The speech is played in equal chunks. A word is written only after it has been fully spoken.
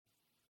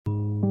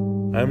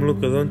I'm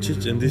Luka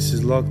Doncic, and this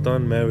is Locked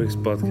On Mavericks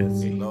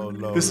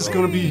podcast. This is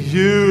gonna be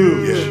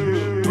huge. Yeah.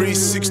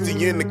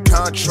 360 in the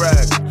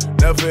contract,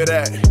 never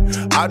that.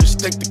 I just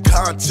take the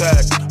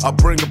contact, I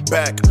bring it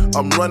back.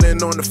 I'm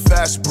running on the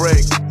fast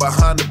break,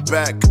 behind the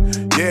back.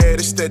 Yeah,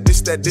 this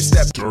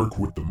that. Dirk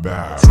with the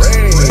Mavs.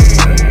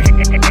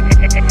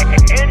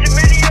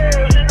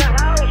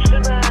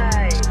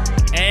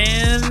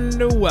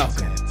 And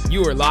welcome.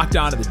 You are locked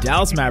on to the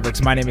Dallas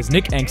Mavericks. My name is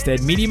Nick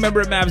Engstead, media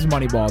member at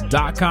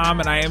MavsMoneyball.com,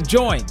 and I am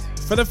joined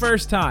for the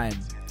first time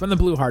from the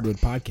Blue Hardwood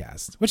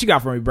Podcast. What you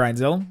got for me, Brian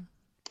Zill?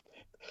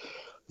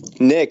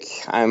 Nick,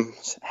 I'm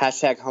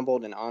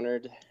 #humbled and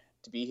honored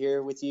to be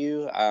here with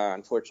you.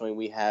 Unfortunately,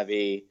 we have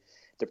a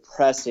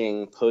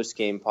depressing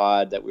post-game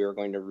pod that we were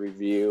going to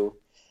review.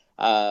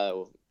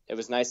 It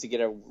was nice to get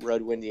a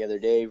road win the other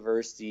day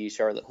versus the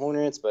Charlotte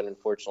Hornets, but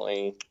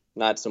unfortunately,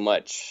 not so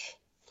much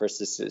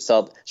versus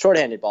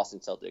shorthanded Boston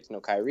Celtics. No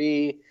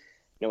Kyrie,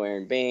 no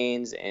Aaron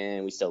Baines,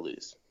 and we still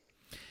lose.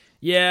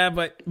 Yeah,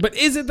 but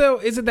is it though?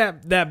 Is it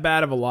that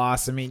bad of a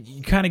loss? I mean,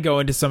 you kind of go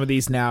into some of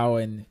these now,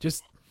 and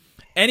just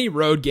any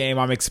road game,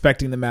 I'm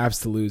expecting the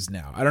Mavs to lose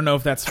now. I don't know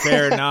if that's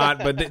fair or not,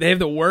 but they have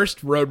the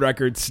worst road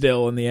record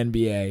still in the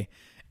NBA.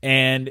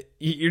 And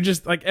you're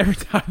just like, every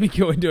time you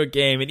go into a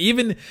game, and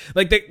even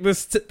like the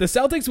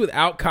Celtics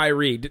without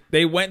Kyrie,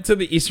 they went to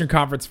the Eastern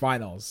Conference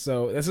Finals.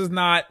 So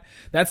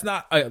that's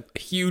not a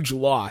huge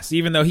loss,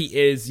 even though he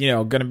is,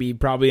 going to be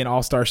probably an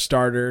All-Star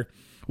starter.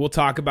 We'll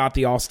talk about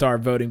the All-Star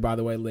voting, by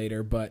the way,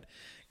 later. But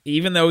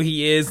even though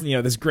he is,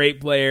 this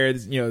great player,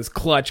 this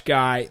clutch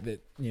guy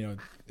that,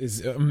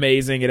 is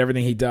amazing at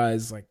everything he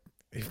does, like,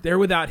 if they're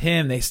without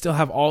him, they still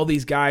have all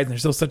these guys, and they're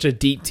still such a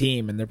deep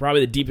team, and they're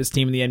probably the deepest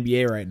team in the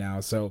NBA right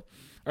now. So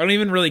I don't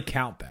even really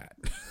count that.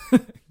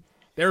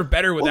 They were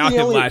better without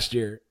him last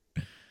year.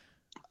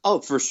 Oh,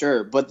 for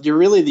sure. But you're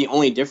really the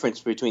only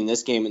difference between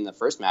this game and the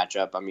first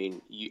matchup. I mean,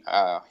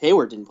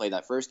 Hayward didn't play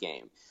that first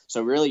game.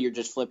 So really you're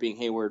just flipping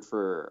Hayward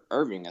for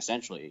Irving,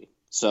 essentially.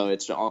 So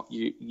it's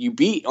you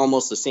beat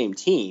almost the same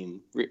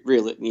team,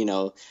 really,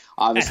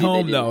 obviously. At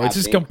home, though, it's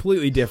just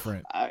completely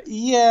different.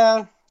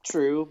 Yeah.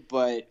 True,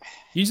 but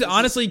you just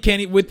honestly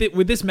can't with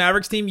this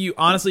Mavericks team. You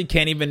honestly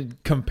can't even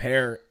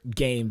compare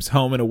games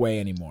home and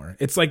away anymore.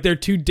 It's like they're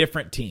two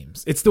different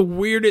teams. It's the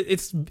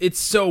weirdest. It's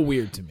so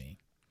weird to me.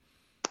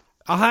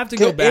 I'll have to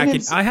go back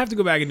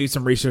and do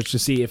some research to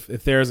see if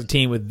there's a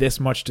team with this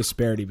much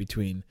disparity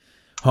between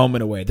home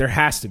and away. There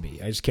has to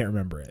be. I just can't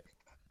remember it.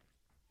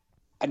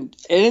 And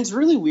it's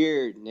really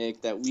weird,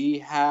 Nick, that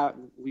we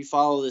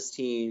follow this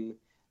team.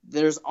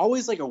 There's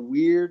always like a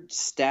weird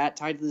stat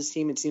tied to this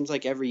team. It seems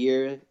like every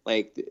year,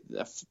 like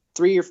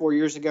 3 or 4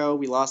 years ago,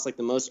 we lost like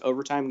the most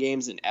overtime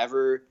games in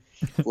ever.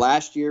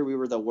 Last year, we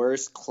were the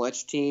worst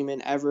clutch team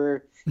in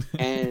ever.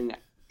 And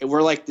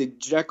we're like the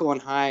Jekyll and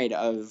Hyde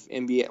of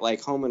NBA,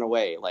 like home and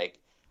away. Like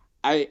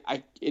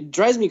it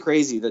drives me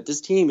crazy that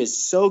this team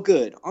is so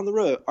good on the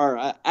road or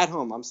at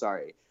home. I'm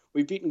sorry.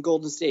 We've beaten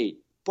Golden State,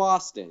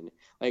 Boston,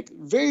 like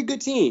very good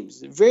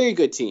teams.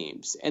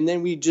 And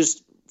then we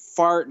just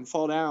fart and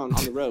fall down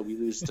on the road. We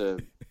lose to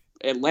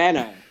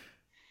Atlanta.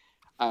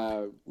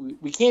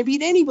 We can't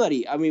beat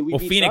anybody. I mean, we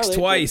beat Phoenix Charlotte,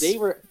 twice.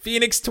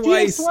 Phoenix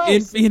twice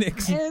in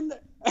Phoenix, and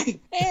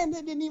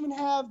they didn't even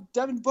have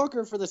Devin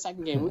Booker for the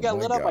second game. We got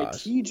lit up by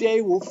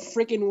TJ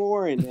freaking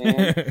Warren,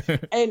 man.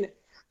 and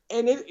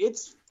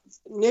it's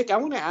Nick. I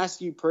want to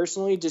ask you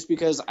personally, just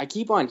because I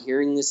keep on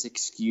hearing this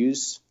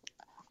excuse.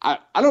 I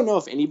don't know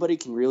if anybody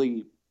can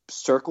really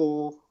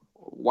circle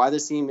why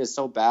this team is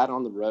so bad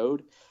on the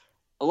road.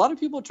 A lot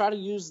of people try to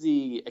use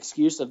the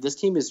excuse of this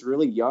team is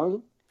really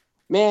young.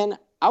 Man,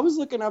 I was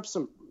looking up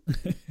some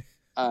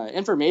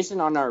information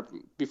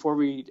before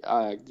we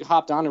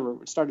hopped on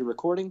and started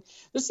recording.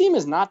 This team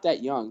is not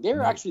that young.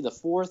 They're actually the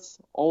fourth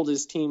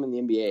oldest team in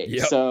the NBA.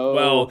 Yep. So,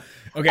 well,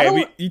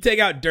 okay, you take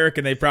out Dirk,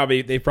 and they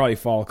probably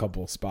fall a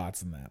couple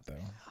spots in that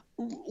though.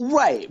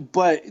 Right,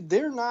 but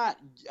they're not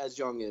as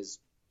young as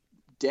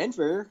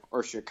Denver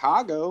or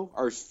Chicago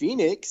or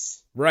Phoenix.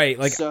 Right,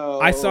 like so,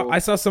 I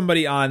saw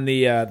somebody on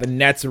the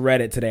Nets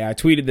Reddit today. I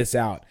tweeted this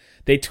out.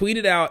 They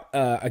tweeted out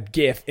a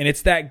GIF, and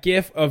it's that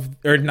GIF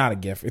or not a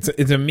GIF.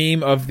 It's a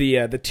meme of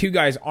the two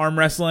guys arm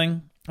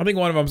wrestling. I think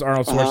one of them's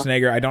Arnold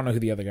Schwarzenegger. I don't know who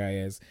the other guy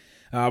is,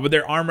 but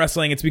they're arm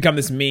wrestling. It's become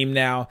this meme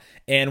now,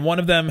 and one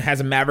of them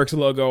has a Mavericks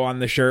logo on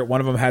the shirt.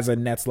 One of them has a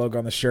Nets logo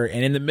on the shirt,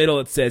 and in the middle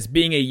it says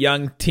 "Being a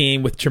young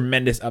team with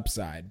tremendous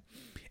upside."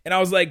 And I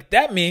was like,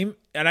 that meme.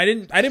 And I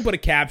didn't put a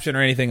caption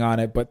or anything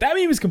on it, but that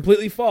meme is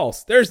completely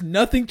false. There's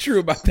nothing true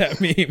about that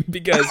meme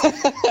because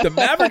the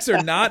Mavericks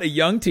are not a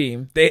young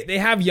team. They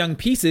have young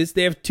pieces.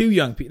 They have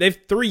They have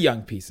 3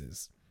 young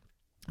pieces.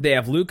 They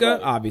have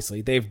Luka,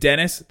 obviously. They have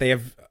Dennis. They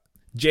have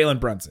Jalen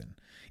Brunson.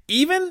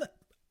 Even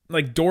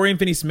like Dorian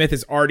Finney-Smith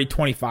is already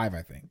 25,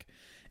 I think.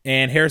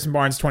 And Harrison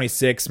Barnes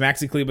 26.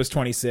 Maxi Kleber's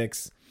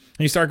 26.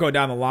 And you start going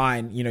down the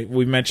line,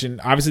 we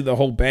mentioned obviously the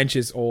whole bench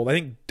is old.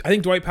 I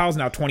think Dwight Powell's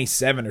now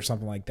 27 or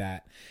something like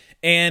that.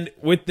 And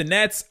with the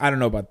Nets, I don't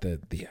know about the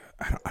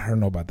I don't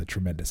know about the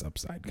tremendous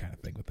upside kind of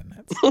thing with the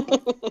Nets.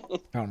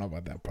 I don't know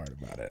about that part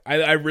about it.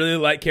 I really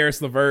like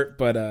Karis LeVert,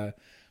 but I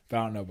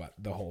don't know about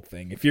the whole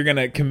thing. If you're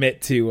gonna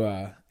commit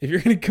to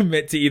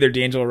either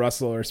D'Angelo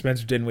Russell or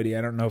Spencer Dinwiddie,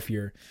 I don't know if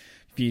your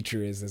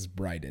future is as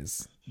bright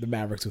as the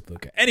Mavericks with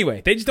Luka.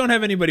 Anyway, they just don't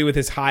have anybody with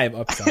as high of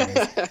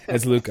upside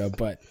as Luka.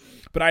 But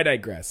I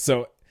digress.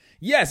 So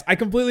yes, I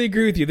completely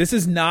agree with you. This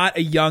is not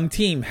a young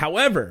team.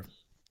 However,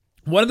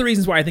 one of the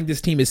reasons why I think this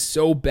team is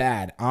so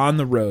bad on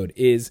the road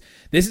is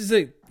this is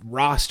a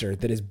roster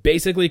that is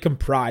basically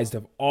comprised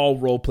of all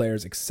role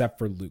players except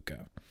for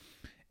Luka.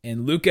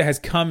 And Luka has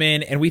come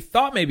in, and we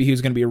thought maybe he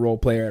was going to be a role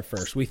player at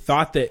first. We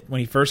thought that when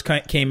he first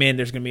came in,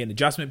 there's going to be an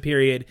adjustment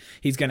period.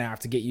 He's going to have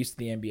to get used to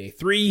the NBA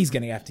 3. He's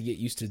going to have to get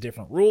used to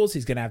different rules.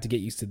 He's going to have to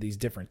get used to these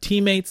different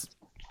teammates.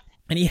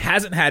 And he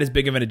hasn't had as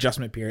big of an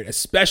adjustment period,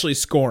 especially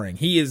scoring.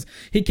 He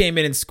came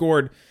in and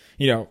scored,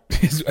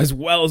 as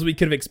well as we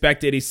could have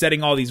expected. He's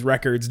setting all these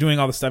records, doing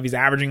all the stuff. He's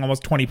averaging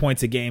almost 20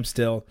 points a game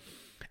still.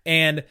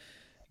 And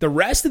the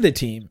rest of the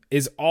team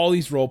is all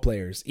these role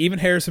players. Even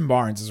Harrison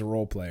Barnes is a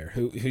role player.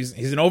 He's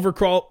a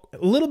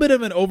little bit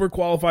of an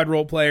overqualified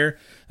role player,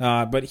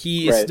 but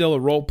he is still a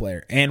role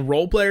player. And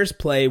role players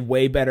play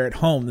way better at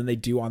home than they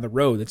do on the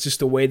road. That's just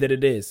the way that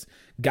it is.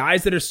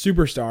 Guys that are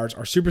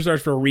superstars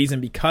for a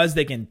reason because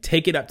they can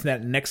take it up to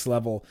that next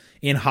level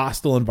in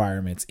hostile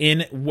environments,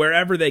 in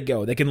wherever they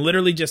go. They can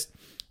literally just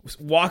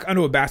walk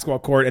onto a basketball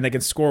court and they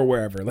can score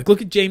wherever. Like,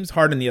 look at James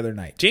Harden the other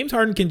night. James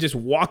Harden can just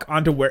walk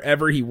onto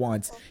wherever he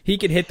wants. He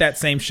could hit that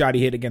same shot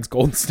he hit against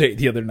Golden State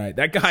the other night.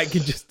 That guy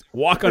can just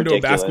walk onto a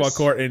basketball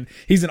court and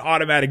he's an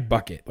automatic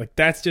bucket. Like,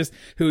 that's just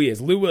who he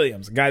is. Lou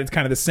Williams, a guy that's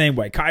kind of the same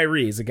way.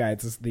 Kyrie is a guy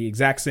that's the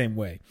exact same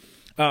way.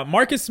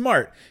 Marcus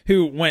Smart,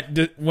 who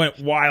went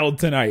wild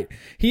tonight.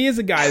 He is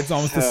a guy that's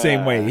almost the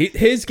same way.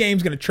 His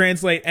game's going to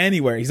translate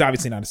anywhere. He's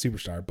obviously not a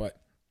superstar, but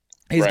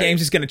his game's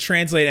just going to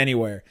translate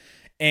anywhere.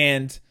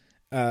 And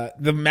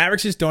the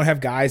Mavericks just don't have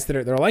guys that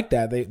are like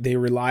that. They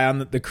rely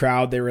on the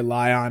crowd. They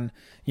rely on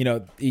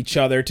each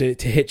other to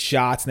hit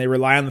shots, and they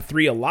rely on the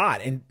three a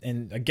lot.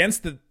 And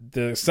against the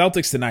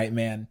Celtics tonight,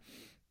 man,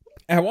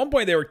 at one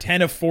point they were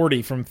 10 of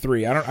 40 from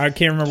three. I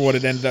can't remember what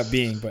it ended up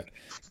being, but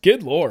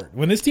good Lord,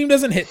 when this team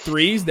doesn't hit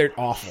threes, they're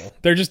awful.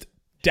 They're just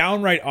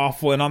downright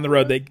awful. And on the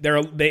road,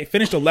 they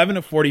finished 11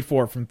 of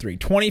 44 from three,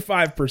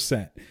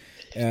 25%.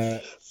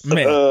 Man,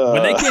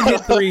 when they can't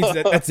hit threes,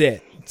 that's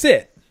it. That's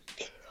it.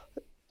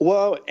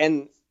 Well,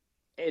 and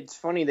it's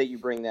funny that you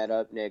bring that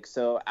up, Nick.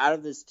 So out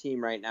of this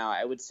team right now,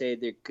 I would say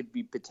there could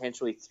be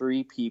potentially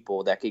three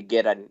people that could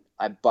get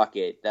a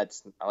bucket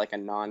that's like a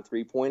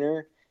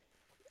non-three-pointer.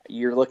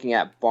 You're looking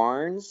at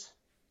Barnes,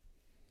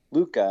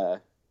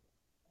 Luka,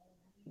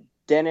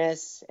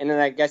 Dennis, and then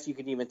I guess you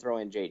could even throw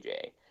in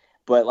JJ.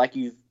 But like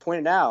you've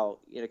pointed out,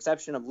 in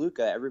exception of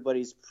Luka,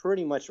 everybody's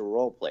pretty much a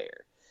role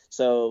player.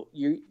 So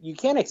you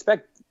can't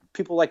expect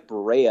people like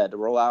Barea to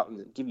roll out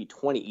and give you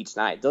 20 each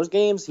night. Those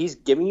games he's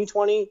giving you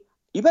 20,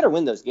 you better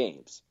win those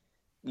games.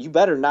 You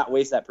better not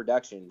waste that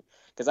production.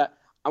 Because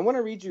I want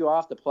to read you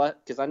off the plus,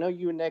 because I know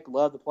you and Nick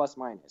love the plus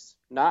minus.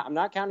 I'm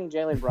not counting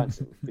Jalen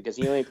Brunson because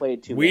he only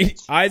played 2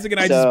 minutes. Isaac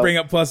and I just bring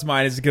up plus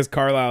minus because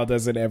Carlisle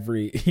does it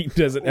every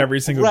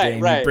single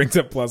game. He brings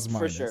up plus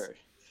minus. For sure.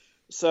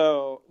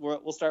 So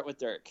we'll start with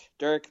Dirk.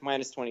 Dirk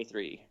minus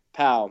 23.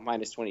 Powell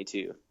minus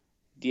 22.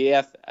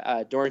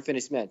 DF Dorian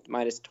Finney-Smith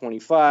minus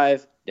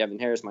 25. Devin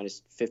Harris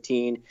minus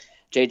 15.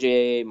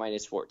 JJ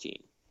minus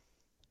 14.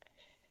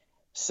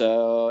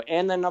 So,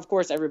 and then of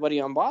course everybody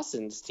on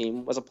Boston's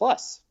team was a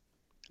plus.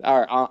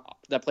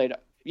 Everybody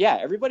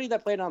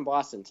that played on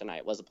Boston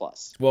tonight was a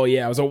plus. Well,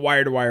 yeah, it was a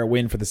wire-to-wire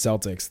win for the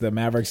Celtics. The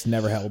Mavericks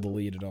never held the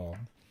lead at all.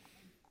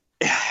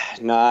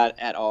 Not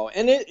at all.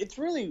 And it's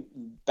really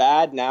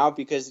bad now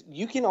because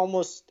you can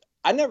almost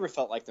 – I never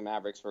felt like the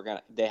Mavericks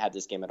they had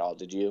this game at all.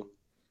 Did you?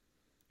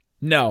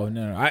 No.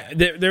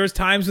 There was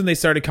times when they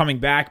started coming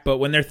back, but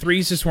when their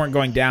threes just weren't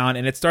going down,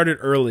 and it started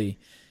early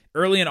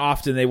and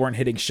often they weren't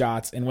hitting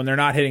shots. And when they're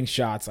not hitting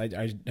shots,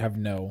 I have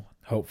no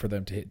hope for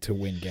them to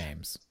win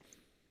games.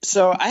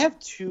 So I have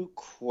 2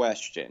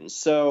 questions.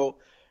 So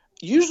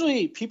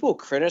usually people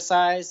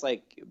criticize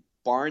like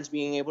Barnes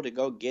being able to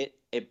go get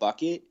a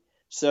bucket.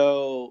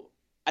 So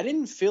I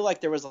didn't feel like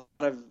there was a lot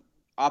of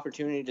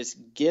opportunity to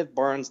give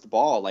Barnes the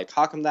ball. Like,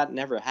 how come that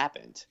never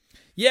happened?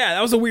 Yeah,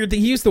 that was a weird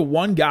thing. He was the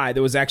one guy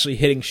that was actually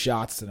hitting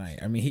shots tonight.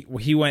 I mean,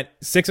 he went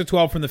 6 of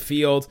 12 from the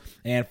field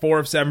and 4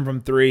 of 7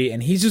 from 3,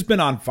 and he's just been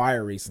on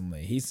fire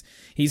recently.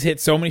 He's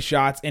hit so many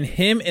shots, and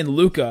him and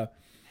Luka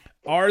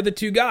are the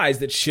 2 guys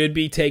that should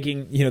be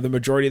taking, the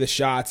majority of the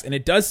shots. And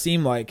it does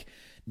seem like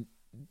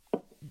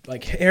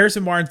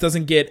Harrison Barnes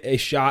doesn't get a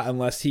shot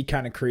unless he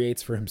kind of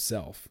creates for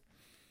himself.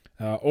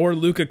 Or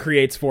Luka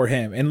creates for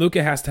him. And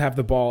Luka has to have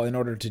the ball in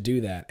order to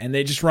do that. And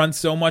they just run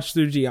so much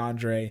through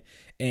DeAndre.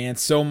 And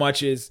so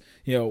much is,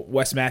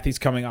 Wes Matthews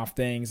coming off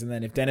things. And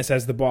then if Dennis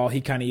has the ball, he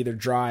kind of either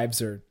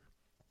drives or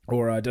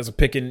or does a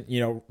pick and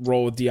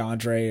roll with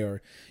DeAndre,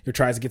 or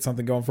tries to get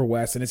something going for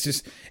Wes. And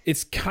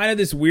it's kind of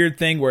this weird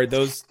thing where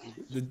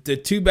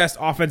the two best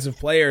offensive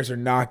players are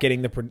not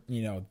getting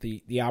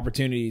the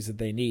opportunities that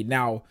they need.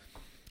 Now,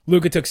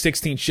 Luka took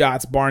 16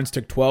 shots, Barnes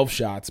took 12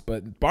 shots,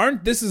 but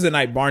this is a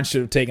night Barnes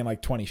should have taken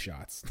like 20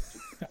 shots.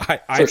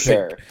 I think,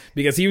 sure,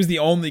 because he was the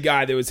only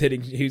guy that was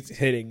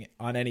hitting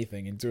on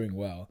anything and doing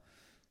well.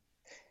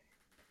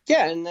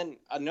 Yeah, and then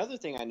another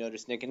thing I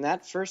noticed, Nick, in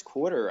that first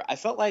quarter, I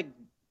felt like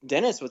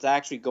Dennis was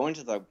actually going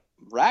to the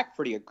rack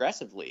pretty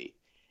aggressively,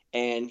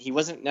 and he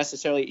wasn't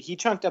necessarily – he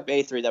chunked up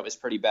a three that was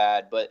pretty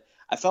bad, but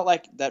I felt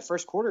like that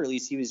first quarter at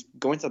least he was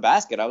going to the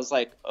basket. I was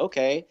like,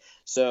 okay,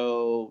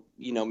 so,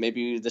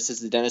 maybe this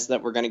is the Dennis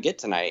that we're going to get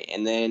tonight,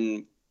 and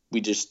then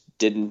we just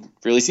didn't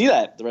really see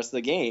that the rest of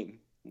the game.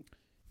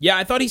 Yeah,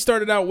 I thought he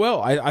started out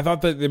well. I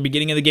thought that the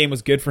beginning of the game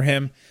was good for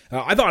him.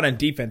 I thought on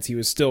defense he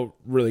was still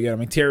really good. I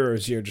mean, Terry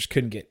Rozier just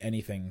couldn't get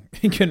anything.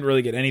 He couldn't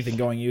really get anything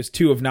going. He was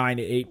 2 of 9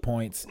 to 8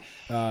 points.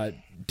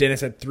 Dennis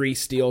had 3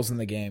 steals in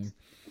the game.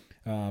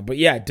 But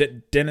yeah,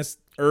 Dennis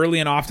early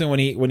and often when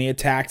he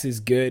attacks is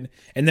good.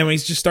 And then when he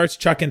just starts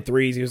chucking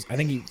threes, I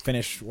think he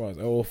finished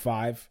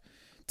 0-5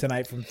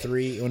 tonight from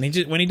 3.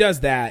 When he does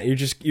that,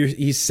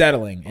 he's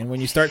settling. And when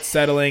you start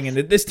settling, and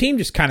this team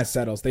just kind of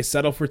settles. They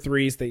settle for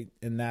threes.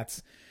 And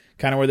that's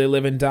kind of where they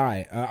live and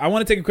die. I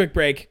want to take a quick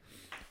break,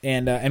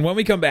 and when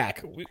we come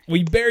back,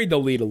 we buried the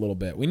lead a little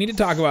bit. We need to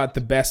talk about the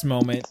best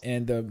moment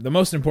and the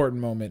most important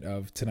moment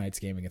of tonight's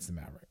game against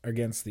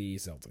the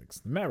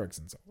Celtics, the Mavericks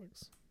and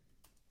Celtics.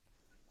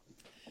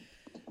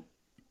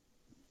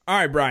 All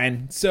right,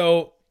 Brian.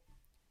 So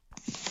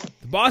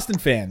the Boston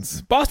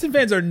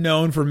fans are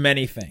known for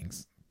many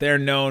thfor They're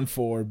known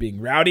for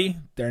being rowdy.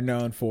 They're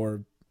known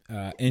for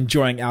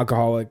enjoying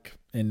alcoholic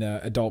and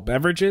adult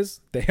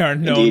beverages. They are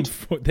known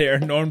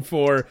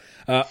for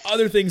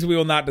other things we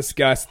will not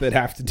discuss that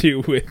have to do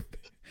with.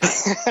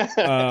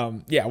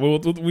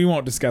 We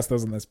won't discuss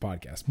those on this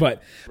podcast.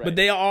 But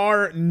they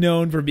are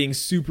known for being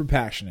super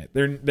passionate.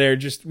 They're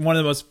just one of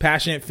the most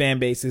passionate fan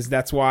bases.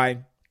 That's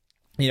why,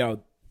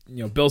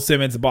 Bill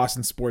Simmons, the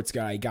Boston sports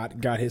guy,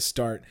 got his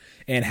start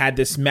and had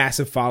this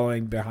massive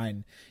following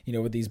behind,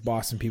 with these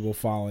Boston people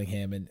following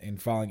him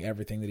and following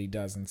everything that he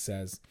does and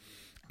says.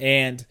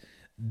 And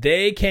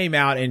they came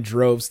out in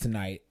droves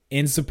tonight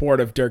in support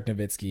of Dirk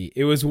Nowitzki.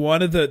 It was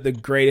one of the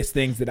greatest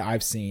things that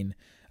I've seen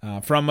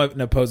from an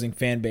opposing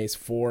fan base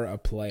for a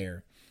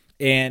player.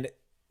 And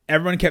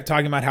everyone kept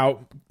talking about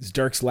how it's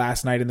Dirk's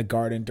last night in the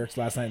Garden.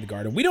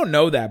 We don't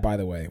know that, by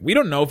the way. We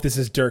don't know if this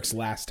is Dirk's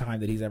last time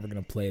that he's ever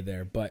going to play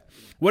there. But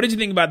what did you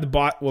think about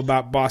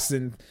about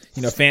Boston,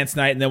 fans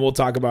night? And then we'll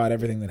talk about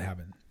everything that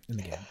happened in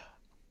the game.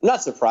 I'm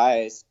not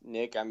surprised,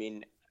 Nick. I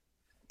mean,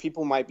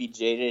 people might be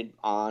jaded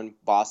on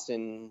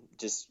Boston,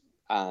 just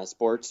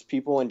sports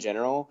people in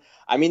general.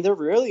 I mean, they're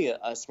really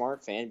a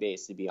smart fan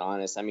base, to be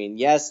honest. I mean,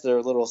 yes, they're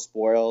a little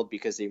spoiled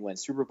because they win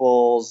Super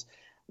Bowls,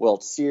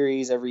 World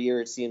Series every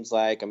year, it seems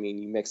like. I mean,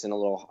 you mix in a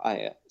little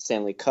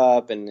Stanley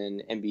Cup and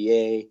then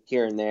NBA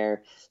here and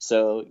there.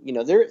 So,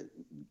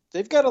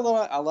 they've got a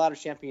lot of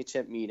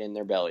championship meat in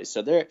their bellies.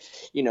 So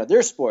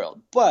they're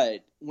spoiled.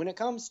 But when it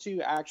comes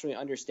to actually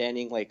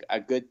understanding like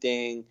a good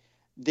thing,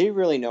 they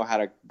really know how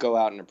to go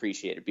out and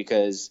appreciate it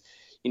because,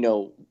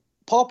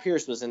 Paul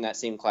Pierce was in that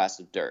same class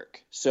of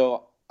Dirk.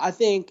 So I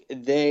think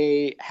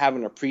they have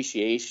an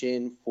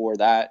appreciation for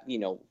that,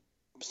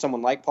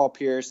 someone like Paul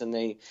Pierce, and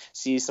they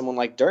see someone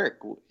like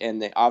Dirk,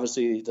 and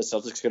obviously the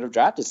Celtics could have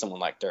drafted someone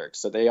like Dirk.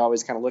 So they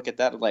always kind of look at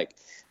that like,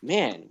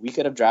 man, we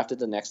could have drafted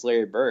the next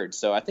Larry Bird.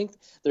 So I think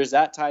there's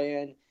that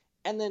tie-in.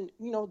 And then,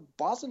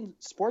 Boston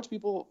sports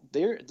people,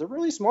 they're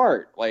really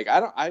smart. Like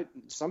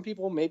some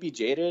people may be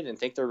jaded and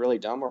think they're really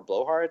dumb or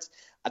blowhards.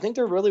 I think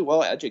they're really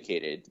well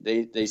educated.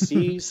 They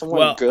see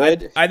someone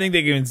good. I think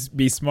they can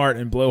be smart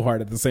and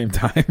blowhard at the same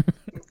time.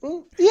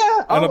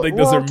 Yeah, I don't think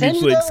those are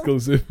mutually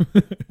exclusive.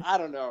 I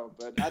don't know,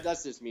 but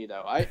that's just me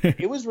though.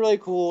 It was really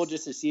cool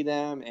just to see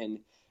them and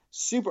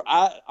super.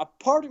 A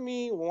part of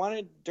me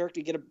wanted Dirk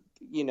to get a.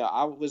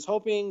 I was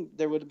hoping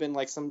there would have been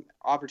like some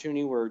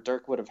opportunity where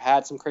Dirk would have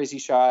had some crazy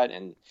shot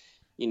and,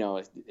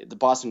 the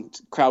Boston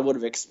crowd would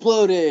have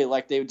exploded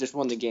like they just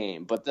won the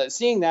game. But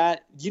seeing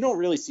that, you don't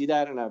really see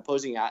that in an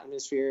opposing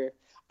atmosphere.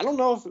 I don't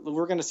know if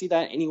we're going to see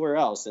that anywhere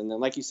else. And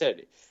then, like you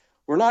said,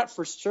 we're not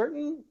for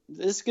certain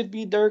this could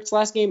be Dirk's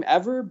last game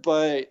ever,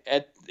 but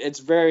it's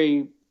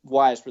very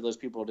wise for those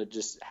people to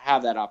just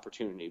have that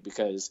opportunity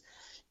because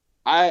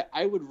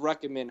I would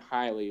recommend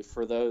highly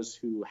for those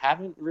who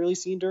haven't really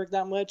seen Dirk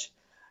that much,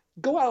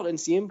 go out and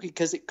see him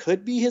because it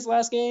could be his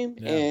last game.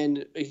 Yeah.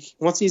 And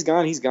once he's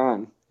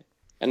gone.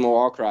 And we'll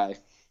all cry.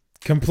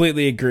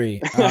 Completely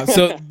agree.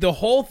 So the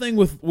whole thing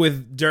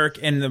with Dirk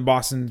and the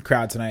Boston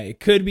crowd tonight, it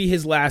could be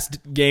his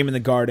last game in the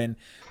Garden.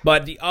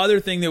 But the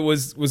other thing that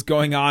was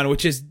going on,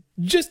 which is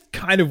just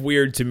kind of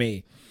weird to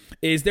me,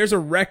 is there's a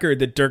record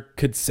that Dirk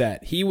could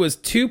set. He was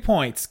 2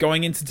 points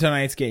going into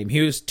tonight's game. He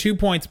was 2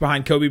 points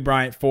behind Kobe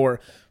Bryant for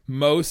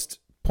most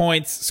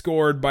points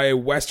scored by a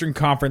Western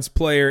Conference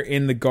player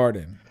in the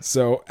Garden.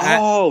 So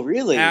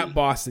really? At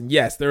Boston.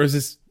 Yes, there was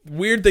this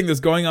weird thing that's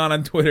going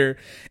on Twitter,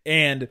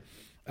 and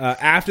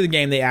after the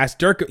game they asked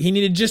Dirk, he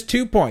needed just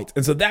 2 points,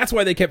 and so that's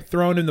why they kept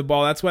throwing him the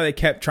ball. That's why they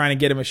kept trying to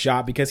get him a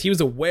shot, because he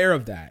was aware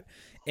of that.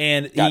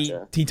 And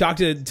Gotcha. he talked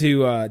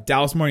to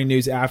Dallas Morning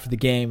News after the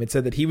game and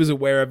said that he was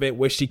aware of it,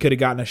 wished he could have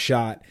gotten a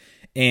shot,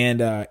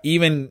 and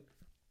even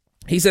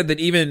he said that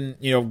even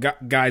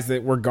guys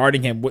that were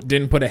guarding him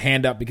didn't put a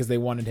hand up because they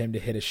wanted him to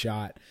hit a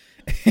shot.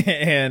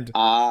 And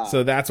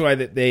so that's why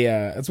they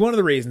it's one of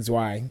the reasons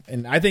why.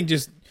 And I think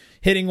just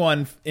hitting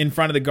one in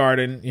front of the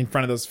Garden, in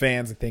front of those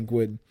fans, I think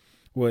would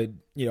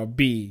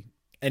be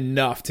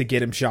enough to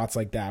get him shots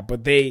like that.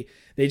 But they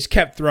just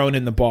kept throwing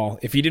in the ball.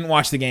 If you didn't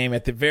watch the game,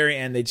 at the very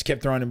end they just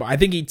kept throwing in the ball. I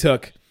think he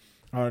took,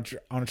 I want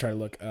to try to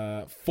look,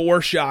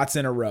 4 shots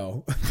in a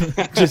row,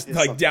 just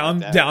like down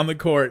the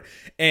court.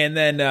 And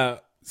then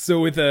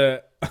so with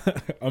a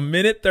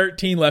minute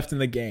 13 left in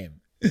the game,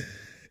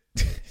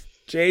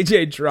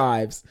 JJ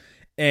drives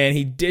and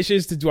he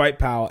dishes to Dwight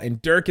Powell,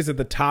 and Dirk is at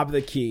the top of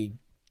the key,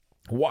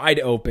 wide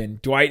open.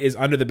 Dwight is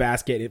under the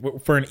basket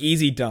for an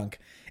easy dunk,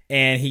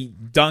 and he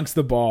dunks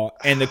the ball,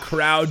 and the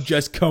crowd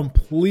just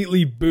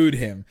completely booed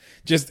him,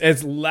 just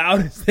as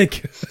loud as they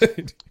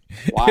could.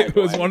 It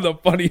was one of the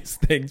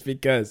funniest things,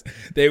 because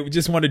they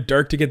just wanted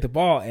Dirk to get the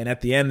ball, and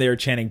at the end they were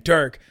chanting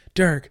Dirk,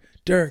 Dirk,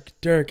 Dirk,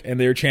 Dirk, and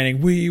they were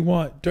chanting, "We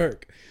want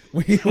Dirk,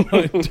 we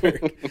want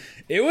Dirk."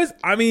 It was,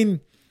 I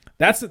mean,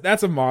 that's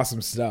some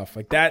awesome stuff.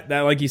 Like that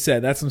like you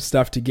said, that's some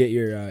stuff to get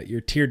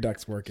your tear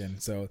ducts working.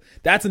 So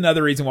that's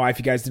another reason why, if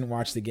you guys didn't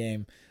watch the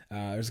game,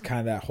 there's kind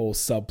of that whole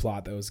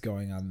subplot that was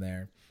going on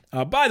there.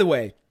 By the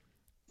way,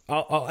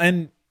 I'll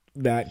end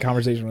that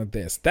conversation with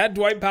this. That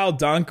Dwight Powell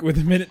dunk with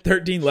a minute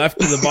 13 left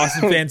to the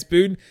Boston fans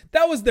booed,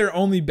 that was their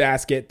only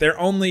basket, their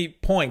only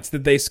points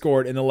that they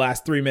scored in the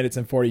last 3 minutes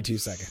and 42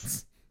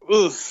 seconds.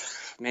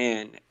 Oof,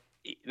 man,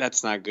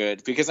 that's not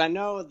good, because I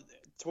know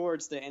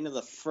towards the end of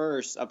the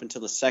first up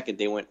until the second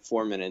they went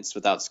 4 minutes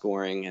without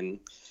scoring, and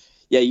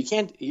you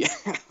can't.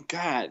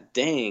 God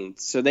dang!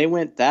 So they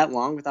went that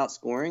long without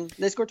scoring.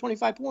 They scored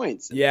 25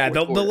 points. Yeah,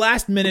 the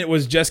last minute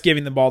was just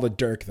giving the ball to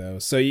Dirk, though.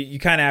 So you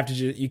kind of have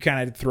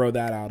to throw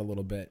that out a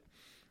little bit,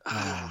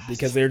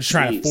 because they're just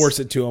trying to force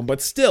it to him. But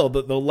still,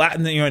 the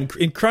Latin,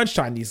 in crunch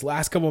time, these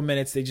last couple of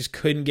minutes, they just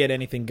couldn't get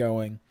anything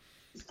going.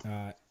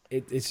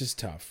 It's just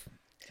tough.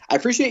 I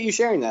appreciate you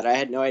sharing that. I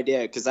had no idea,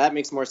 because that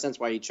makes more sense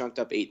why he chunked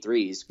up 8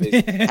 threes.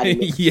 Had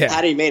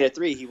he made a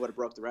 3, he would have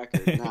broke the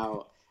record.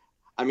 Now,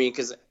 I mean,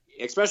 because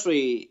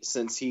especially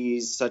since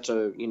he's such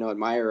a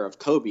admirer of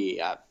Kobe,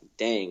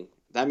 dang,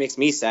 that makes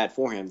me sad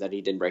for him that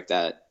he didn't break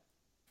that.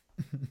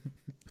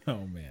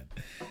 Oh man.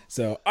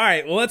 So all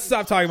right, well, let's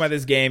stop talking about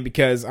this game,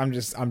 because I'm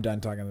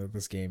done talking about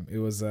this game. It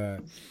was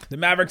the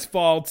Mavericks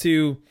fall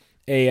to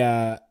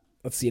an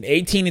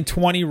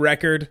 18-20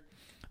 record.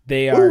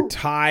 They are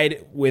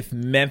tied with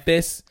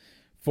Memphis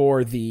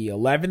for the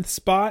 11th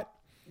spot,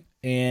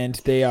 and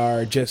they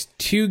are just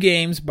 2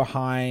 games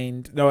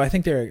behind. No, I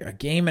think they're a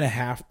game and a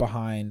half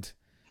behind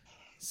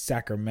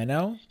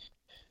Sacramento.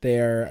 They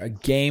are a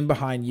game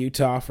behind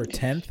Utah for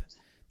 10th.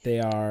 They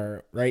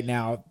are right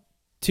now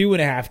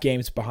 2.5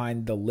 games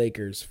behind the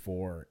Lakers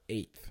for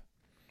 8th.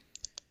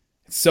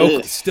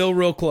 So still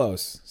real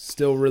close.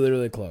 Still really,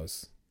 really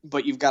close.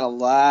 But you've got a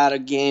lot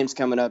of games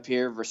coming up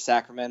here versus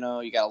Sacramento.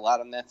 You got a lot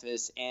of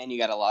Memphis, and you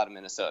got a lot of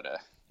Minnesota.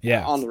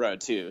 Yeah, on the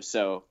road too.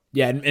 So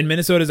yeah, and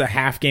Minnesota's a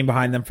half game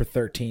behind them for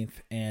 13th,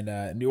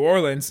 and New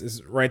Orleans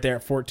is right there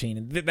at 14.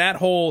 And that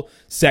whole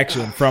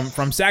section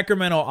from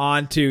Sacramento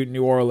on to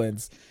New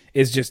Orleans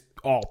is just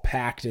all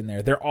packed in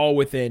there. They're all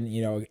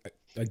within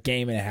a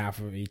game and a half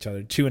of each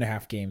other,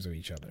 2.5 games of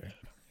each other.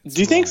 Do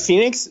you think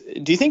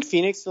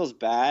Phoenix feels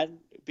bad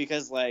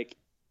because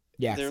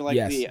yes, they're like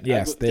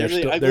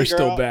they're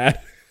still bad.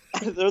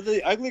 They're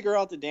the ugly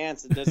girl at the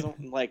dance. It doesn't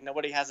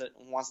nobody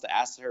wants to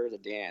ask her to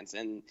dance,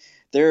 and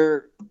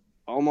they're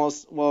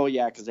almost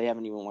because they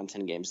haven't even won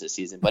 10 games this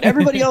season. But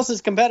everybody else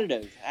is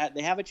competitive.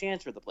 They have a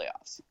chance for the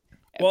playoffs.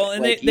 Well,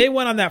 and they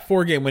went on that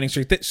 4-game winning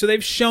streak, so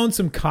they've shown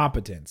some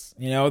competence.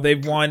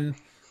 They've won.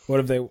 What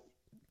have they?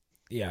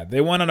 Yeah,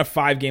 they won on a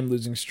 5-game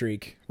losing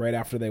streak right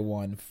after they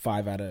won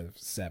 5 out of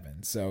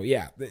 7. So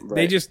yeah,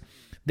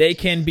 they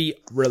can be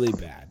really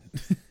bad,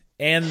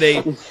 and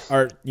they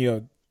are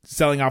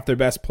selling off their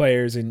best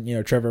players, and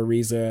Trevor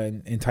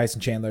Ariza and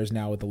Tyson Chandler is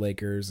now with the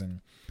Lakers,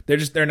 and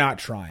they're not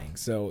trying.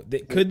 So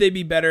could they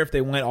be better if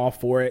they went all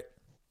for it?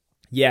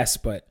 Yes,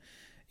 but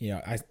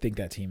I think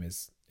that team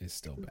is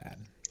still bad.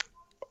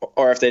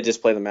 Or if they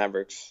just play the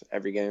Mavericks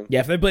every game.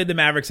 Yeah, if they played the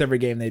Mavericks every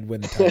game, they'd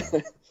win the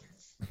title.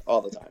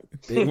 All the time.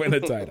 They'd win the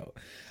title.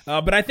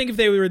 But I think if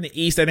they were in the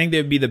East, I think they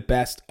would be the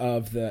best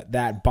of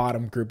that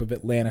bottom group of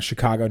Atlanta,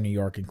 Chicago, New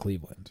York, and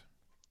Cleveland.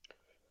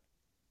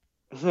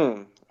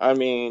 I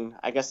mean,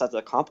 I guess that's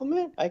a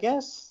compliment, I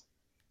guess.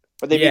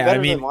 But they'd be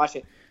better than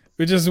Washington.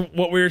 Which is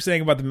what we were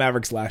saying about the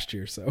Mavericks last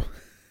year, so.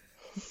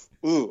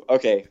 Ooh,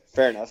 okay.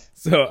 Fair enough.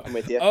 So, I'm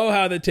with you. Oh,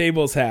 how the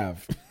tables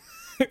have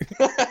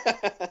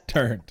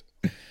turned.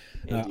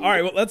 All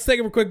right, well, let's take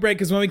a quick break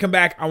because when we come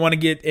back, I want to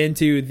get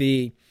into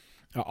the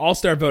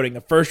All-Star voting.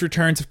 The first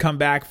returns have come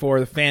back for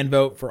the fan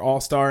vote for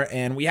All-Star,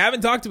 and we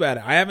haven't talked about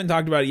it. I haven't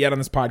talked about it yet on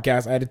this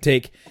podcast. I had to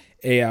take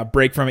a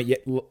break from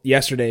it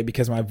yesterday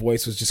because my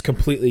voice was just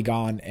completely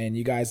gone, and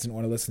you guys didn't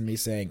want to listen to me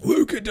saying,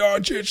 Luka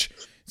Doncic,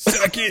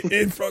 second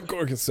in front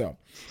court. So, all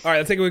right,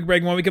 let's take a quick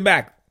break. And when we come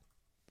back,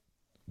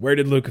 where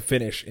did Luka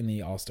finish in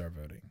the All-Star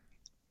voting?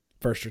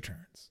 First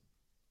returns.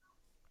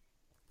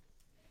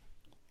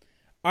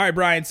 All right,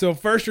 Brian. So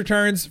first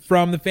returns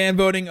from the fan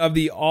voting of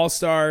the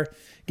All-Star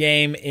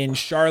game in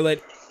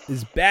Charlotte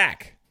is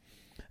back.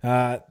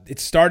 It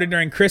started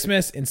during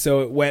Christmas, and so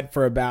it went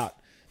for about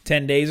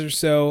 10 days or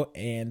so,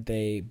 and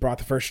they brought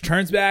the first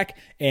returns back,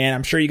 and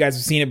I'm sure you guys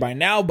have seen it by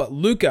now, but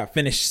Luka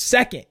finished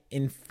second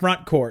in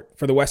front court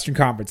for the Western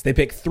Conference. They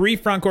picked 3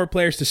 front court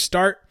players to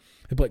start.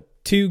 They put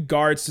 2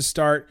 guards to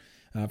start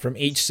from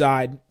each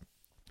side.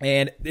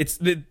 And it's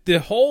the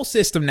whole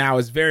system now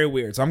is very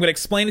weird. So I'm going to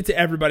explain it to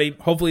everybody.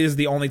 Hopefully this is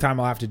the only time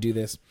I'll have to do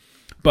this.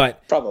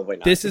 But probably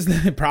not. This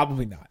is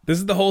probably not. This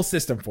is the whole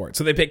system for it.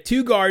 So they pick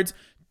 2 guards,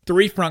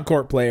 3 front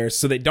court players.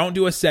 So they don't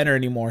do a center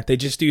anymore. They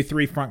just do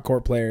 3 front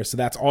court players. So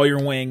that's all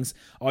your wings,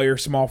 all your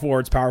small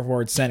forwards, power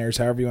forwards, centers,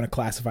 however you want to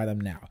classify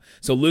them now.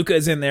 So Luka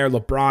is in there,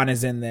 LeBron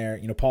is in there,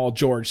 Paul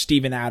George,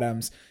 Steven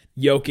Adams,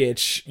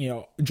 Jokic,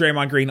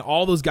 Draymond Green,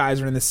 all those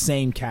guys are in the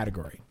same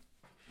category.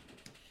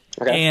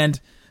 Okay.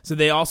 And so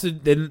they also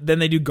then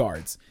they do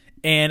guards.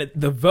 And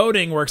the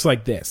voting works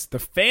like this. The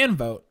fan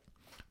vote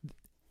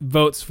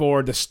votes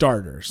for the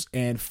starters.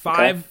 And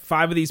five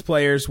of these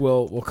players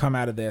will come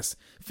out of this.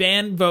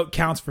 Fan vote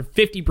counts for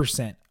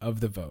 50% of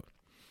the vote.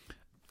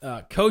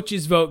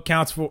 Coaches vote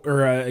counts for,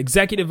 or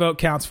executive vote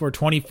counts for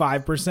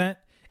 25%.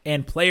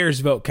 And players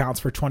vote counts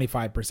for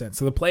 25%.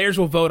 So the players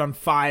will vote on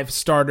 5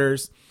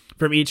 starters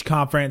from each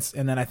conference.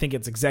 And then I think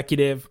it's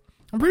executive.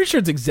 I'm pretty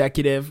sure it's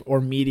executive or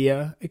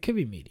media. It could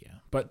be media.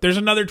 But there's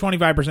another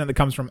 25% that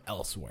comes from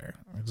elsewhere.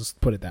 I'll just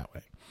put it that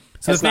way.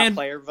 So that's not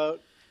player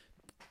vote?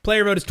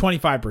 Player vote is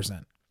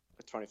 25%.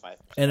 25%.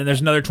 And then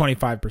there's another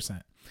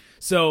 25%.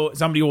 So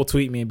somebody will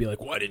tweet me and be like,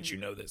 why didn't you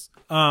know this?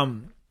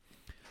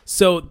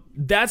 So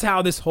that's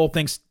how this whole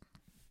thing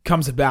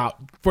comes about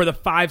for the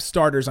 5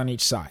 starters on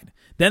each side.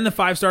 Then the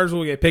 5 starters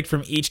will get picked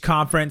from each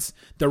conference.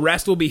 The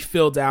rest will be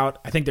filled out.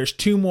 I think there's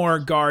 2 more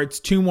guards,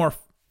 2 more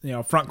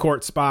front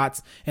court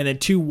spots, and then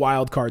 2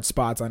 wild card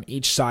spots on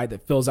each side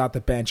that fills out the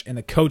bench, and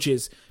the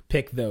coaches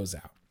pick those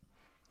out.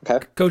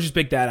 Okay. Coaches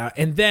pick that out,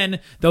 and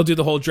then they'll do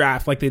the whole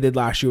draft like they did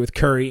last year with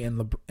Curry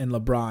and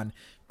LeBron,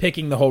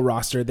 picking the whole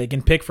roster. They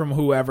can pick from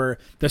whoever.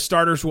 The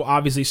starters will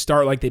obviously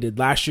start like they did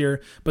last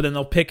year, but then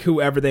they'll pick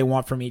whoever they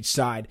want from each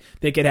side.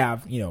 They could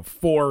have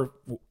 4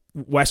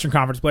 Western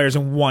Conference players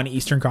and 1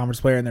 Eastern Conference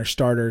player and their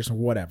starters,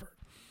 whatever.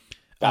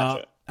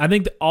 Gotcha. I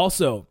think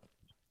also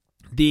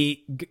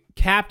the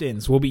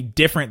captains will be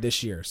different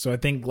this year. So I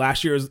think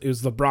last year it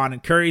was LeBron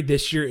and Curry.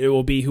 This year it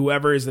will be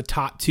whoever is the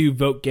top 2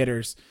 vote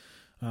getters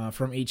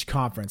from each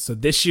conference. So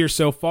this year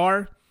so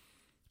far,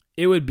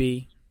 it would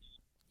be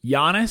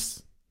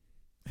Giannis,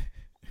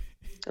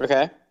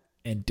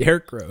 and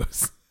Derrick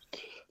Rose.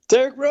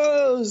 Derrick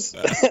Rose,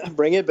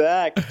 bring it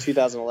back,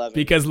 2011.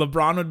 Because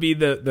LeBron would be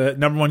the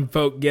number 1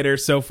 vote getter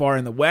so far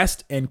in the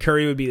West, and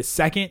Curry would be the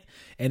second,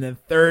 and then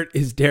third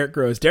is Derrick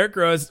Rose. Derrick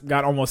Rose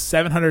got almost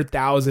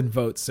 700,000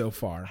 votes so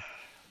far.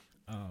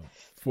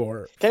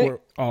 For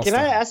All-Star. Can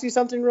I ask you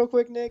something real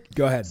quick, Nick?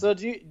 Go ahead. So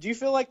do you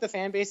feel like the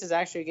fan base is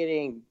actually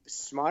getting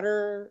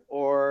smarter,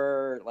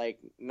 or like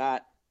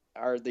not?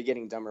 Are they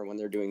getting dumber when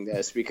they're doing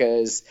this?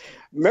 Because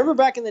remember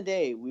back in the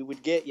day, we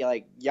would get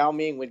Yao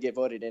Ming would get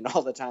voted in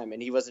all the time,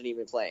 and he wasn't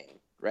even playing,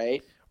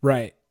 right?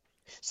 Right.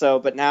 So,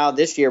 but now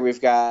this year we've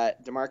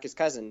got DeMarcus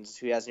Cousins,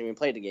 who hasn't even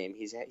played a game.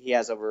 He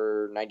has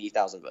over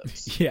 90,000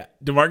 votes. Yeah,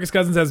 DeMarcus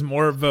Cousins has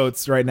more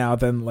votes right now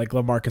than like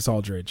LaMarcus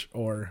Aldridge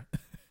or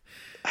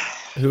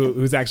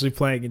who's actually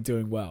playing and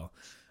doing well.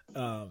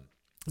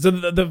 So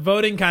the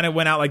voting kind of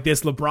went out like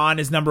this. LeBron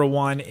is number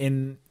 1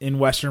 in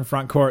Western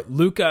front court.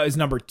 Luka is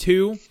number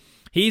 2.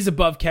 He's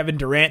above Kevin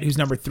Durant, who's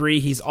number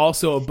 3. He's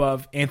also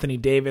above Anthony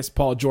Davis,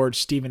 Paul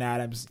George, Steven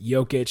Adams,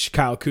 Jokic,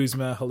 Kyle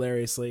Kuzma,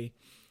 hilariously,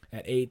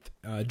 at 8th.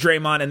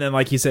 Draymond, and then,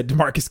 like you said,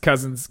 DeMarcus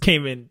Cousins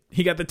came in.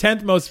 He got the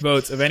 10th most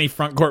votes of any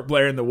front court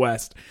player in the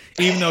West,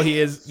 even though he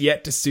is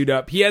yet to suit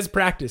up. He has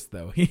practiced,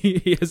 though.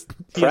 He has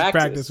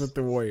practiced with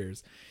the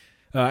Warriors.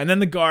 And then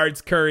the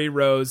guards, Curry,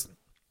 Rose,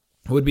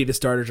 would be the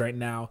starters right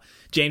now.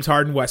 James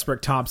Harden,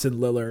 Westbrook, Thompson,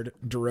 Lillard,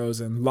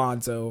 DeRozan,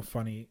 Lonzo,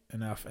 funny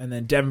enough. And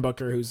then Devin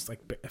Booker, who's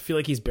I feel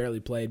like he's barely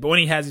played. But when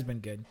he has, he's been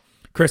good.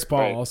 Chris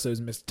Paul also has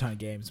missed a ton of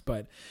games.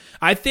 But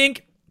I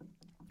think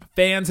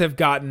fans have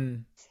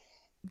gotten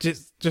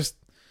just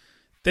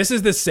this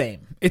is the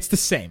same. It's the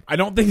same. I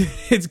don't think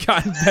it's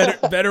gotten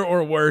better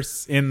or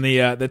worse in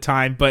the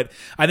time, but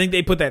I think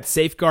they put that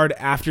safeguard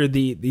after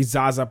the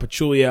Zaza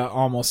Pachulia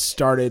almost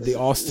started the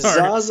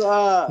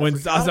All-Star. When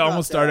Zaza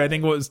almost started, I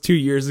think it was 2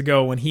 years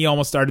ago when he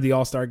almost started the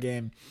All-Star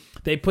game.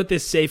 They put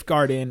this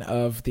safeguard in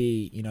of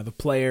the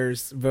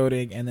players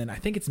voting, and then I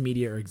think it's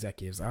media or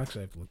executives. I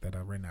actually have to look that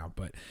up right now,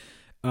 but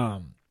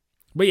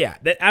But yeah,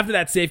 after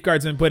that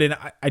safeguard's been put in,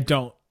 I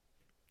don't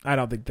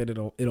think that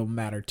it'll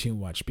matter too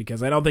much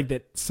because I don't think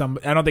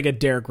a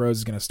Derrick Rose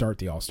is going to start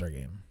the All-Star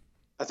game.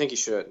 I think he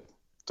should.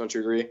 Don't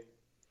you agree?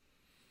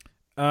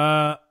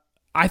 I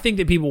think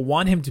that people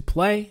want him to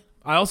play.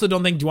 I also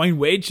don't think Dwayne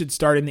Wade should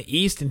start in the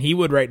East, and he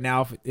would right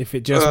now if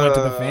it just went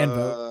to the fan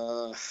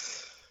vote.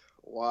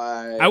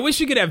 Why? I wish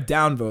you could have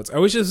downvotes. I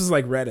wish this was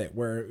like Reddit,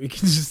 where we can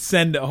just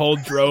send a whole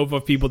drove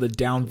of people to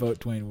downvote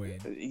Dwayne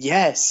Wade.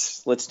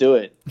 Yes, let's do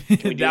it. Can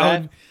we do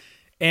that?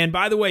 And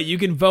by the way, you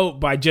can vote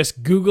by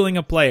just Googling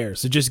a player.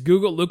 So just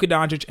Google Luka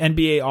Doncic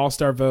NBA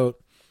All-Star vote,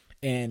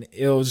 and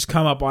it'll just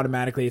come up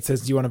automatically. It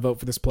says, do you want to vote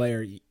for this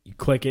player? You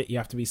click it. You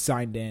have to be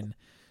signed in.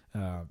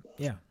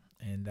 Yeah.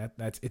 And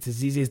it's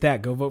as easy as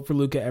that. Go vote for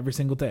Luka every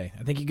single day.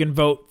 I think you can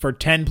vote for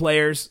 10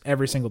 players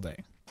every single day.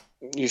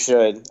 You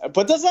should.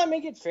 But does that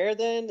make it fair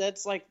then?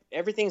 That's like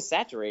everything's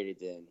saturated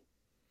then.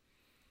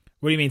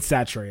 What do you mean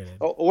saturated?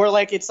 Or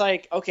like it's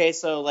like, okay,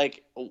 so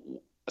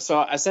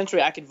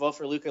essentially I could vote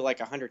for Luka like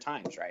 100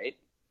 times, right?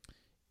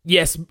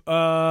 Yes.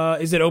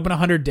 Is it open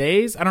 100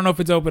 days? I don't know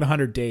if it's open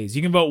 100 days.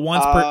 You can vote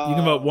once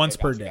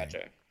per day.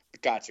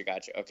 Gotcha.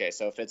 Okay,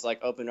 so if it's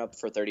like open up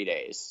for 30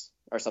 days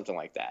or something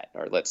like that,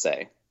 or let's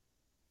say.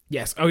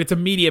 Yes. Oh, it's a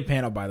media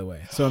panel, by the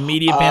way. So a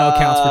media panel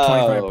counts for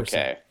 25%.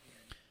 Okay.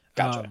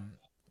 Gotcha.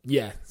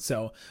 Yeah.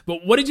 So,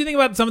 but what did you think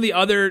about some of the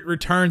other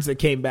returns that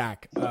came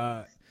back?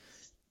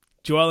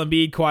 Joel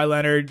Embiid, Kawhi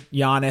Leonard,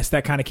 Giannis,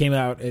 that kind of came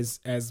out as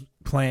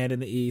planned in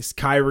the East.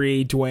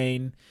 Kyrie,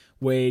 Dwayne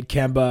Wade,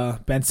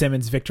 Kemba, Ben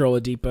Simmons, Victor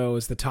Oladipo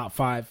is the top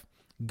 5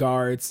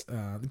 guards.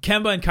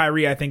 Kemba and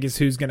Kyrie, I think, is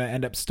who's going to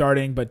end up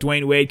starting, but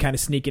Dwayne Wade kind of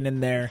sneaking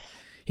in there.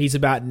 He's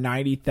about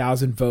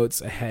 90,000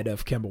 votes ahead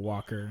of Kemba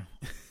Walker.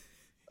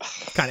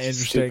 Kind of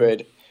interesting.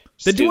 Stupid.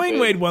 The Dwayne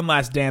Wade One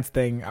Last Dance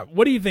thing,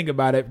 what do you think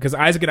about it? Because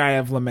Isaac and I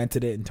have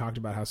lamented it and talked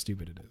about how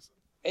stupid it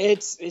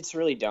is. It's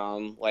really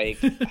dumb. Like,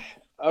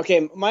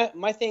 okay,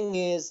 my thing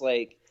is,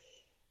 like,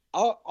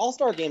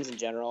 all-star games in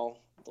general,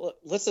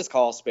 let's just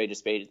call a spade a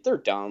spade. They're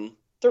dumb.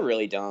 They're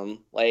really dumb.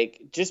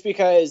 Like, just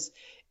because,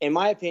 in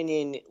my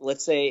opinion,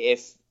 let's say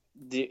if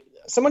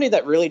somebody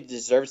that really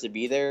deserves to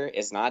be there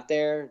is not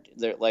there,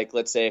 like,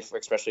 let's say,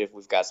 especially if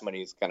we've got somebody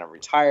who's going to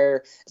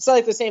retire, it's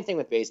like the same thing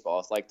with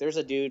baseball. If, like, there's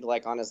a dude,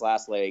 like, on his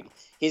last leg,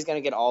 he's going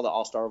to get all the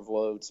all-star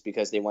votes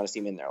because they want to see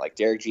him in there, like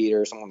Derek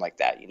Jeter or someone like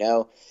that, you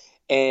know?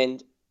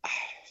 And,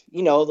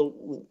 you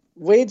know,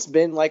 Wade's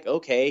been, like,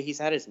 okay, he's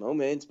had his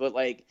moments, but,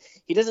 like,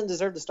 he doesn't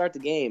deserve to start the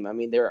game. I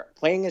mean, they're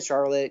playing in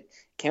Charlotte.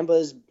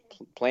 Kemba's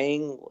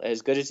playing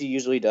as good as he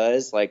usually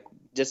does. Like,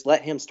 just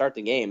let him start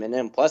the game. And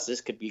then plus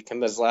this could be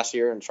Kemba's last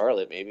year in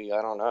Charlotte, maybe.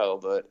 I don't know.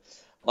 But,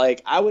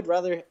 like, I would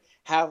rather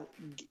have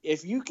 –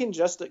 if you can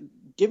just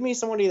give me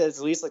somebody that's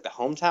at least, like, the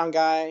hometown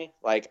guy,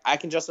 like, I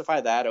can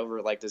justify that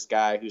over, like, this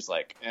guy who's,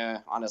 like,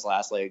 on his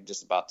last leg,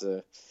 just about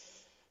to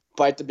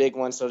bite the big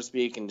one, so to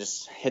speak, and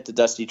just hit the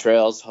dusty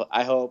trails.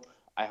 I hope.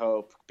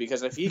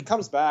 Because if he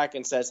comes back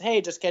and says,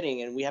 hey, just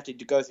kidding, and we have to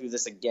go through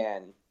this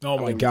again. Oh,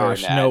 my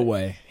gosh, no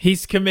way.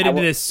 He's committed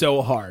to this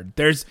so hard.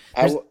 There's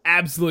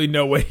absolutely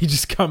no way he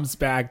just comes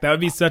back. That would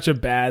be such a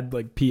bad,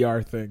 like,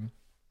 PR thing.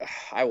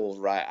 I will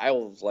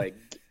like,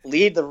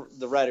 lead the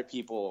Reddit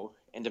people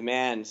and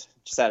demand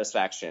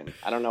satisfaction.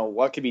 I don't know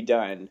what could be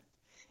done.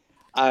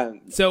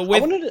 So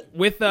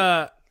with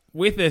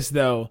this,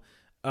 though,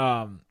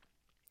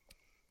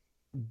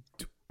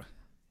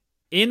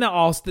 in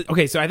the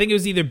okay, so I think it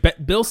was either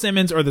Bill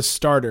Simmons or the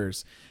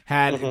starters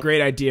had a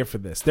great idea for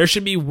this. There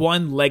should be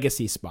one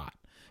legacy spot.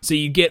 So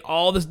you get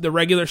all the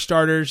regular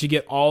starters, you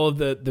get all of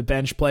the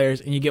bench players,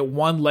 and you get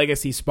one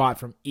legacy spot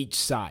from each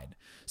side.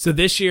 So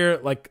this year,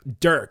 like,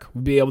 Dirk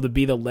would be able to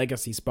be the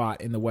legacy spot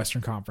in the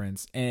Western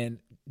Conference, and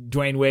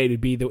Dwayne Wade would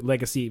be the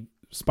legacy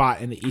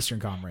spot in the Eastern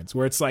Conference,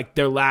 where it's like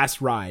their last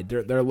ride,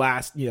 their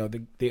last, you know,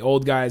 the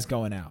old guys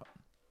going out.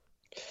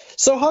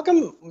 So how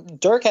come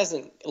Dirk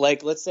hasn't,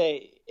 like, let's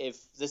say if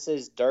this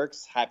is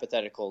Dirk's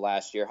hypothetical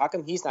last year, how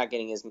come he's not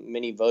getting as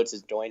many votes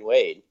as Dwayne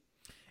Wade?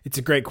 It's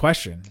a great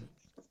question.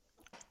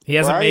 He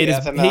hasn't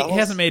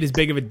made as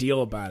big of a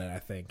deal about it, I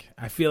think.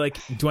 I feel like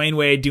Dwayne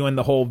Wade doing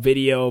the whole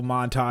video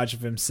montage of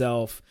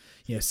himself,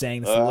 you know,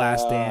 saying this is the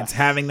last dance,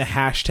 having the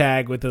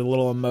hashtag with the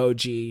little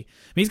emoji.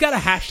 I mean, he's got a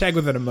hashtag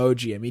with an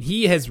emoji. I mean,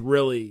 he has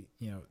really,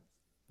 you know,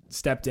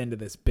 stepped into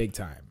this big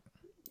time.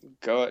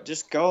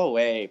 Just go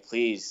away,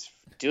 please.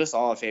 Do us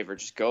all a favor.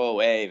 Just go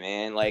away,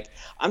 man. Like,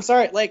 I'm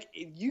sorry. Like,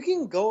 you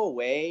can go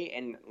away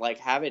and, like,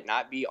 have it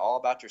not be all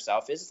about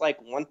yourself. It's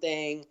like one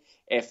thing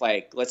if,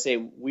 like, let's say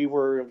we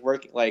were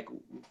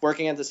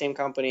working at the same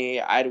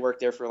company. I'd worked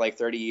there for like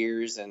 30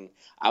 years and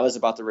I was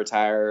about to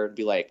retire.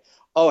 Be like,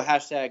 oh,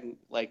 hashtag,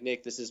 like,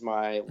 Nick, this is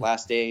my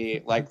last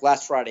day, like,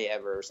 last Friday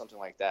ever or something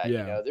like that. Yeah.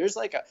 You know, there's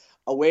like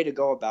a way to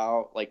go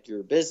about, like,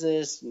 your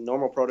business,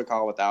 normal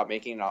protocol without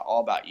making it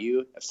all about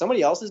you. If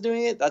somebody else is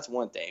doing it, that's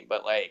one thing.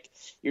 But, like,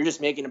 you're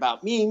just making it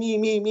about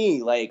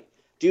me. Like,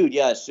 dude,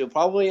 yes, you'll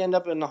probably end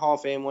up in the Hall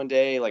of Fame one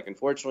day, like,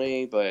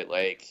 unfortunately. But,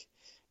 like,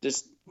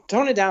 just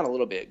tone it down a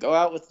little bit. Go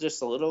out with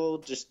just a little,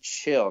 just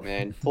chill,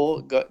 man.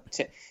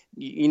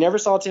 You never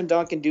saw Tim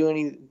Duncan do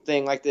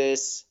anything like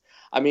this.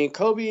 I mean,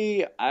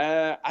 Kobe,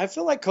 I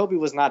feel like Kobe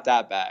was not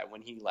that bad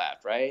when he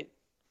left, right?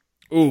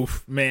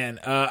 Oof, man.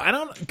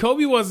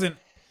 Kobe wasn't.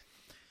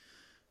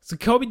 So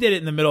Kobe did it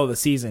in the middle of the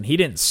season. He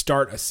didn't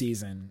start a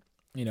season,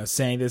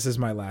 saying this is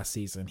my last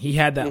season. He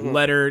had that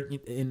letter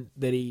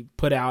that he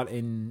put out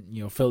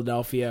in,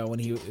 Philadelphia when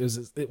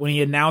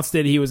he announced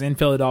it. He was in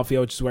Philadelphia,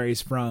 which is where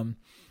he's from,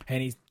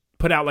 and he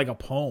put out like a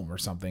poem or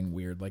something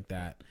weird like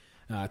that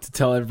to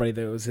tell everybody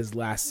that it was his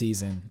last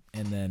season,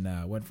 and then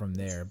went from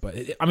there. But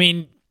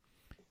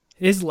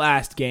his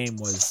last game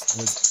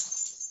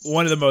was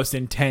one of the most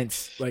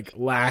intense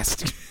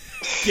last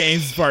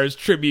games as far as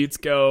tributes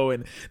go,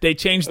 and they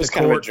changed the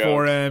court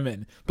for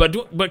him.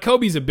 But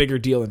Kobe's a bigger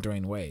deal than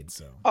Dwayne Wade.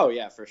 So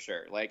yeah, for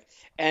sure.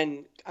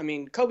 And I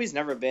mean, Kobe's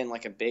never been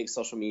like a big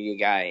social media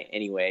guy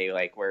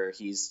anyway, where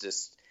he's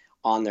just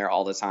on there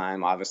all the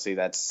time. Obviously,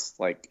 that's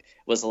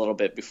was a little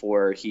bit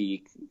before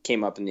he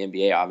came up in the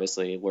NBA,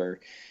 obviously,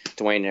 where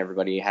Dwayne and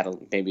everybody had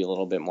maybe a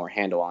little bit more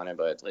handle on it,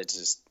 but it's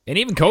just. And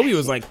even Kobe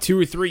was 2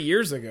 or 3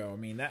 years ago. I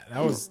mean, that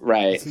was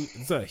right.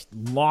 It's a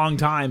long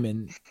time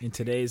in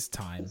today's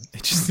time.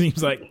 It just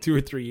seems like 2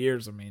 or 3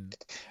 years. I mean,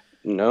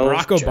 no,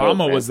 Barack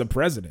Obama was the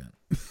president.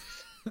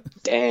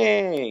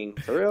 Dang,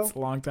 for real? It's a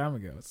long time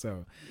ago.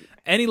 So,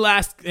 any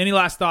last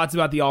thoughts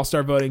about the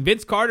All-Star voting?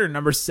 Vince Carter,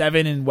 number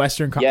 7 in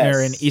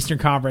in Eastern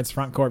Conference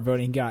front court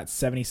voting, got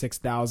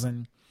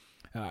 76,000,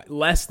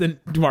 less than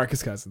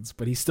DeMarcus Cousins,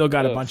 but he still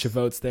got a bunch of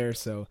votes there.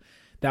 So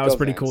that was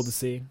pretty cool to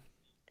see.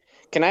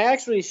 Can I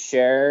actually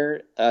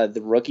share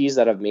the rookies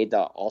that have made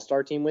the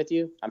All-Star team with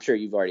you? I'm sure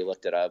you've already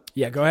looked it up.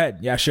 Yeah, go ahead.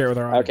 Yeah, share it with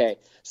our audience. Okay,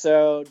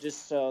 so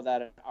just so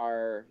that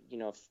our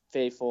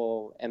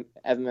faithful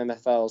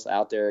MFLs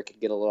out there could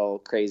get a little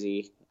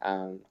crazy.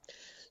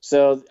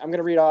 So I'm going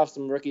to read off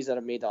some rookies that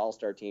have made the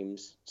All-Star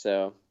teams.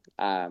 So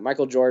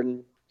Michael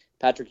Jordan,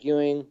 Patrick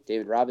Ewing,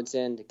 David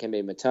Robinson,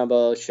 Dikembe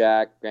Mutombo,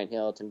 Shaq, Grant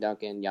Hill, Tim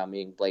Duncan, Yao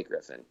Ming, Blake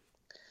Griffin.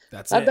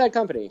 That's not bad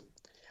company.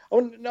 Oh,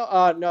 no,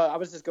 I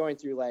was just going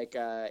through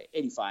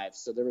 85.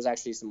 So there was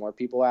actually some more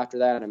people after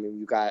that. I mean,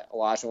 you got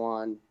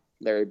Olajuwon,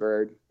 Larry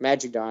Bird,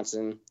 Magic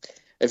Johnson,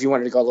 if you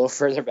wanted to go a little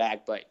further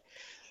back. But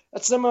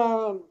that's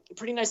some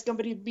pretty nice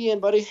company to be in,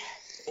 buddy.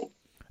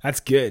 That's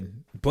good.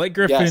 Blake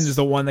Griffin is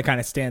the one that kind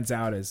of stands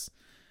out as,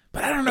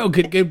 but I don't know.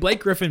 Could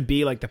Blake Griffin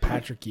be like the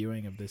Patrick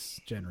Ewing of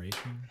this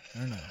generation? I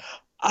don't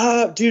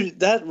know. Dude,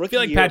 that rookie. I feel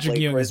like Patrick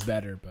Ewing is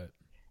better, but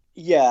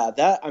yeah,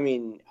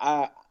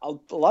 a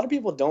lot of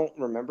people don't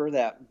remember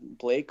that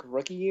Blake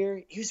rookie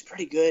year. He was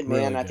pretty good, man.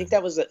 Really good. I think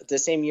that was the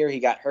same year he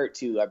got hurt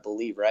too, I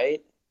believe,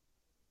 right?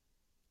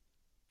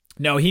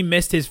 No, he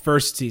missed his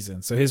first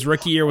season. So his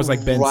rookie year was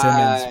like Ben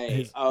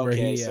Simmons.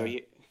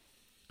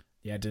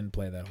 Didn't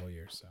play that whole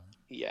year. So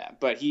yeah,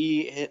 but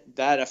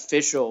that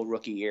official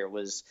rookie year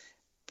was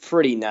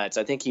pretty nuts.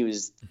 I think he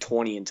was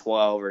 20-12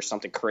 or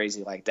something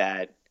crazy like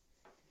that.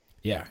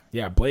 Yeah.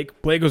 Blake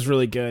was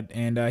really good,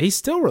 and he's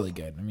still really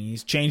good. I mean,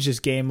 he's changed his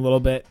game a little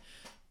bit,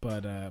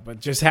 but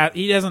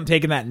he hasn't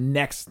taken that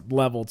next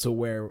level to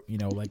where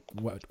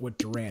what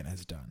Durant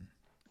has done.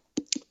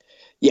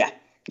 Yeah.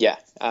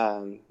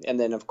 And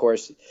then of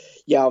course,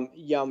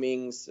 Yao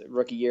Ming's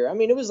rookie year. I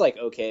mean, it was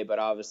okay, but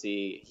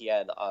obviously he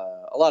had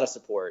a lot of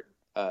support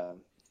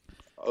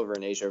over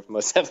in Asia,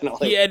 most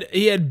definitely.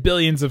 He had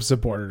billions of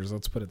supporters.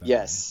 Let's put it that way.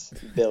 Yes,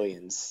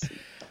 billions.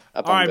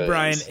 All right, billions.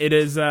 Brian, it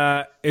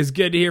is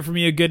good to hear from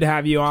you. Good to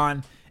have you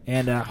on.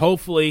 And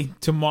hopefully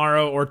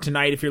tomorrow or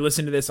tonight, if you're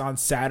listening to this on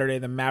Saturday,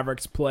 the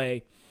Mavericks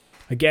play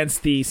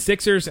against the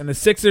Sixers, and the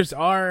Sixers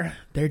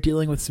they're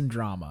dealing with some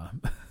drama.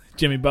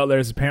 Jimmy Butler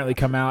has apparently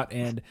come out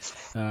and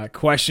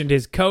questioned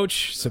his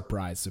coach.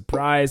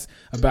 Surprise,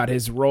 about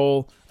his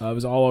role. It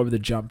was all over the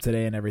jump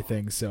today and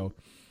everything. So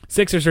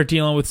Sixers are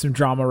dealing with some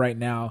drama right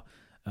now.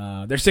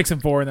 They're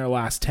 6-4 in their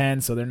last 10,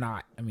 so they're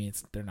not. I mean,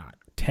 they're not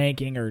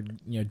tanking or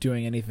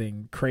doing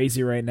anything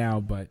crazy right now,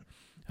 but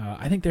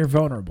I think they're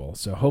vulnerable.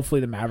 So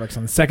hopefully the Mavericks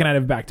on the second night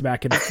of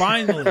back-to-back can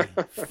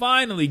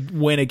finally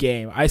win a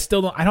game. I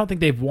don't think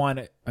they've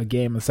won a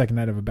game on the second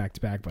night of a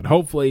back-to-back, but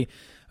hopefully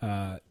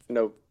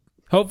nope.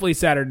 Hopefully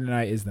Saturday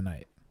night is the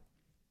night.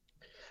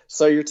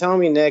 So you're telling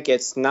me, Nick,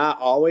 it's not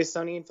always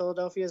sunny in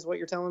Philadelphia is what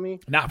you're telling me?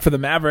 Not for the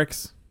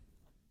Mavericks.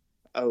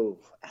 Oh,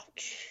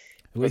 ouch.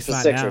 At least the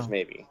not Sixers, now.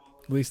 maybe.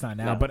 At least not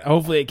now, but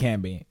hopefully it can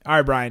be. All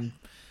right, Brian.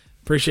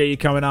 Appreciate you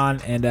coming on.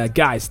 And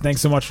guys,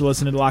 thanks so much for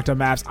listening to Locked On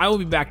Mavs. I will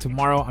be back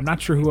tomorrow. I'm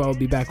not sure who I'll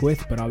be back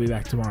with, but I'll be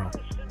back tomorrow.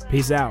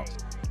 Peace out.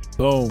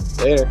 Boom.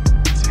 Later.